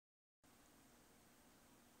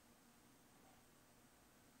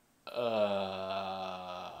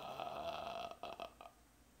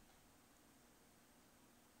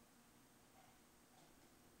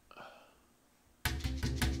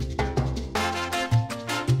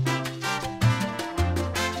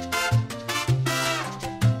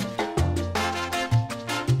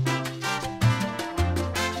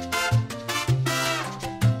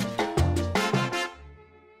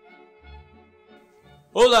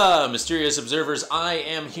Hola, mysterious observers. I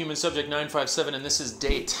am Human Subject 957, and this is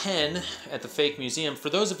day 10 at the fake museum. For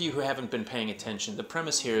those of you who haven't been paying attention, the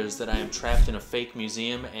premise here is that I am trapped in a fake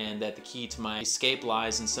museum and that the key to my escape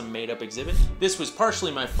lies in some made-up exhibit. This was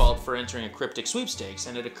partially my fault for entering a cryptic sweepstakes,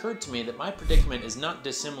 and it occurred to me that my predicament is not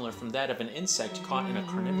dissimilar from that of an insect caught in a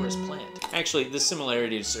carnivorous plant. Actually, the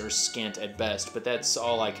similarities are scant at best, but that's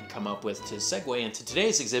all I can come up with to segue into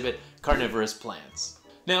today's exhibit, Carnivorous Plants.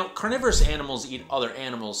 Now, carnivorous animals eat other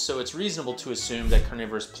animals, so it's reasonable to assume that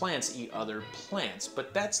carnivorous plants eat other plants,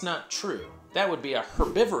 but that's not true. That would be a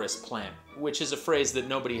herbivorous plant, which is a phrase that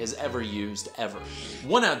nobody has ever used, ever.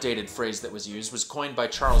 One outdated phrase that was used was coined by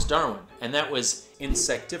Charles Darwin, and that was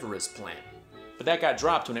insectivorous plant. But that got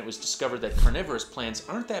dropped when it was discovered that carnivorous plants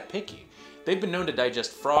aren't that picky. They've been known to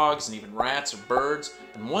digest frogs and even rats or birds,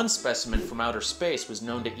 and one specimen from outer space was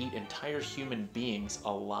known to eat entire human beings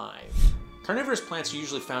alive. Carnivorous plants are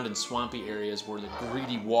usually found in swampy areas where the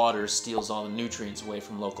greedy water steals all the nutrients away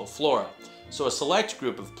from local flora. So a select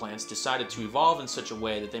group of plants decided to evolve in such a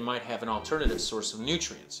way that they might have an alternative source of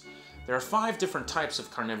nutrients. There are 5 different types of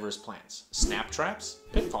carnivorous plants: snap traps,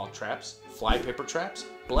 pitfall traps, flypaper traps,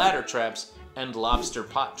 bladder traps, and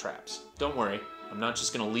lobster-pot traps. Don't worry, I'm not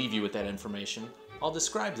just going to leave you with that information. I'll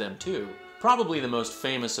describe them too. Probably the most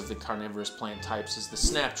famous of the carnivorous plant types is the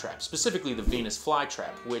snap trap, specifically the Venus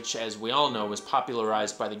flytrap, which, as we all know, was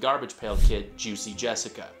popularized by the Garbage Pail Kid, Juicy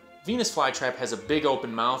Jessica. Venus flytrap has a big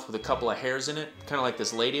open mouth with a couple of hairs in it, kind of like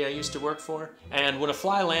this lady I used to work for. And when a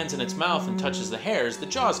fly lands in its mouth and touches the hairs, the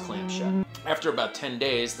jaws clamp shut. After about 10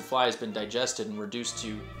 days, the fly has been digested and reduced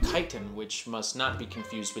to chitin, which must not be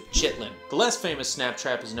confused with chitlin. The less famous snap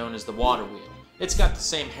trap is known as the water wheel. It's got the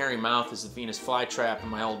same hairy mouth as the Venus flytrap and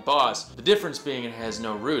my old boss, the difference being it has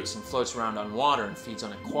no roots and floats around on water and feeds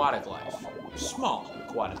on aquatic life. Small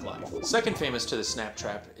aquatic life. Second famous to the snap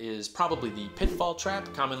trap is probably the pitfall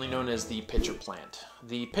trap, commonly known as the pitcher plant.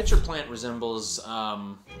 The pitcher plant resembles,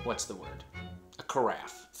 what's the word? A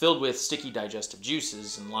carafe, filled with sticky digestive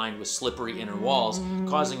juices and lined with slippery inner walls,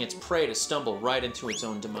 causing its prey to stumble right into its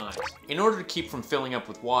own demise. In order to keep from filling up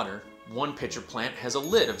with water, one pitcher plant has a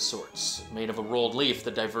lid of sorts, made of a rolled leaf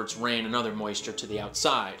that diverts rain and other moisture to the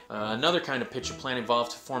outside. Another kind of pitcher plant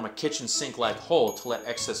evolved to form a kitchen sink-like hole to let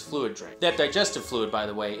excess fluid drain. That digestive fluid, by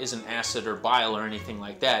the way, isn't acid or bile or anything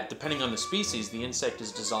like that. Depending on the species, the insect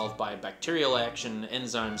is dissolved by bacterial action,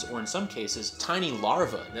 enzymes, or in some cases, tiny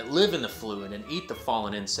larvae that live in the fluid and eat the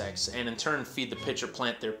fallen insects, and in turn feed the pitcher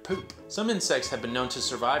plant their poop. Some insects have been known to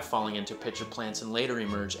survive falling into pitcher plants and later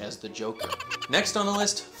emerge as the Joker. Next on the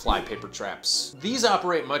list, flypaper traps. These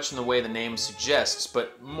operate much in the way the name suggests,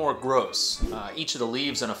 but more gross. Each of the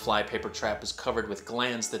leaves on a flypaper trap is covered with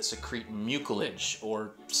glands that secrete mucilage,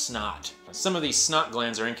 or snot. Some of these snot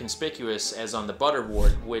glands are inconspicuous, as on the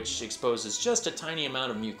butterwort, which exposes just a tiny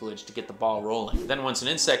amount of mucilage to get the ball rolling. Then once an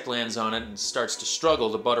insect lands on it and starts to struggle,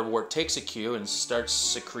 the butterwort takes a cue and starts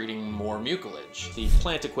secreting more mucilage, the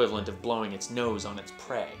plant equivalent of blowing its nose on its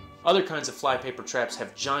prey. Other kinds of flypaper traps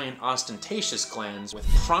have giant, ostentatious glands with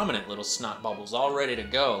prominent little snot bubbles all ready to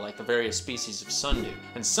go, like the various species of sundew.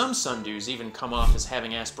 And some sundews even come off as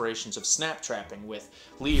having aspirations of snap trapping, with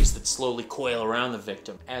leaves that slowly coil around the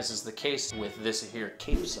victim, as is the case with this here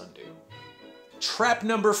Cape sundew. Trap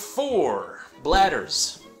number 4,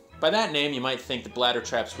 bladders. By that name, you might think the bladder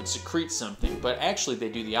traps would secrete something, but actually they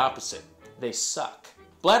do the opposite. They suck.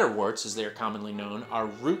 Bladderworts, as they are commonly known, are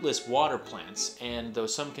rootless water plants, and though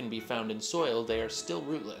some can be found in soil, they are still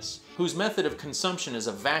rootless, whose method of consumption is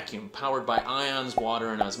a vacuum powered by ions, water,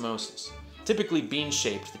 and osmosis. Typically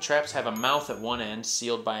bean-shaped, the traps have a mouth at one end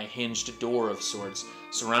sealed by a hinged door of sorts,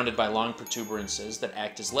 surrounded by long protuberances that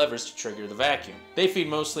act as levers to trigger the vacuum. They feed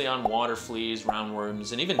mostly on water fleas,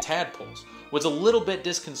 roundworms, and even tadpoles. What's a little bit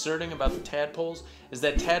disconcerting about the tadpoles is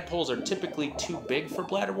that tadpoles are typically too big for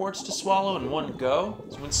bladderworts to swallow in one go.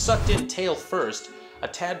 So when sucked in tail first, a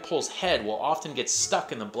tadpole's head will often get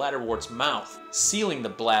stuck in the bladderwort's mouth, sealing the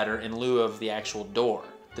bladder in lieu of the actual door.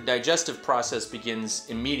 The digestive process begins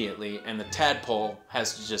immediately, and the tadpole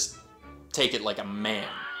has to just take it like a man.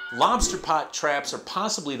 Lobster pot traps are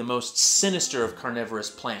possibly the most sinister of carnivorous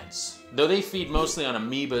plants. Though they feed mostly on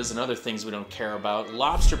amoebas and other things we don't care about,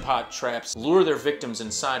 lobster-pot traps lure their victims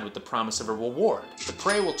inside with the promise of a reward. The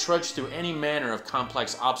prey will trudge through any manner of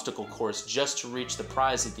complex obstacle course just to reach the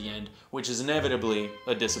prize at the end, which is inevitably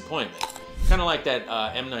a disappointment. Kind of like that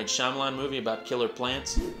M. Night Shyamalan movie about killer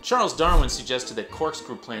plants. Charles Darwin suggested that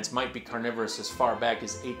corkscrew plants might be carnivorous as far back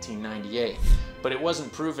as 1898, but it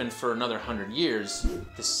wasn't proven for another 100 years,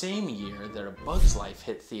 the same year that A Bug's Life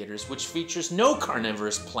hit theaters, which features no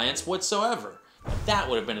carnivorous plants whatsoever. That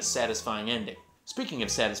would have been a satisfying ending. Speaking of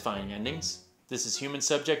satisfying endings, this is Human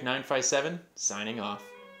Subject 957, signing off.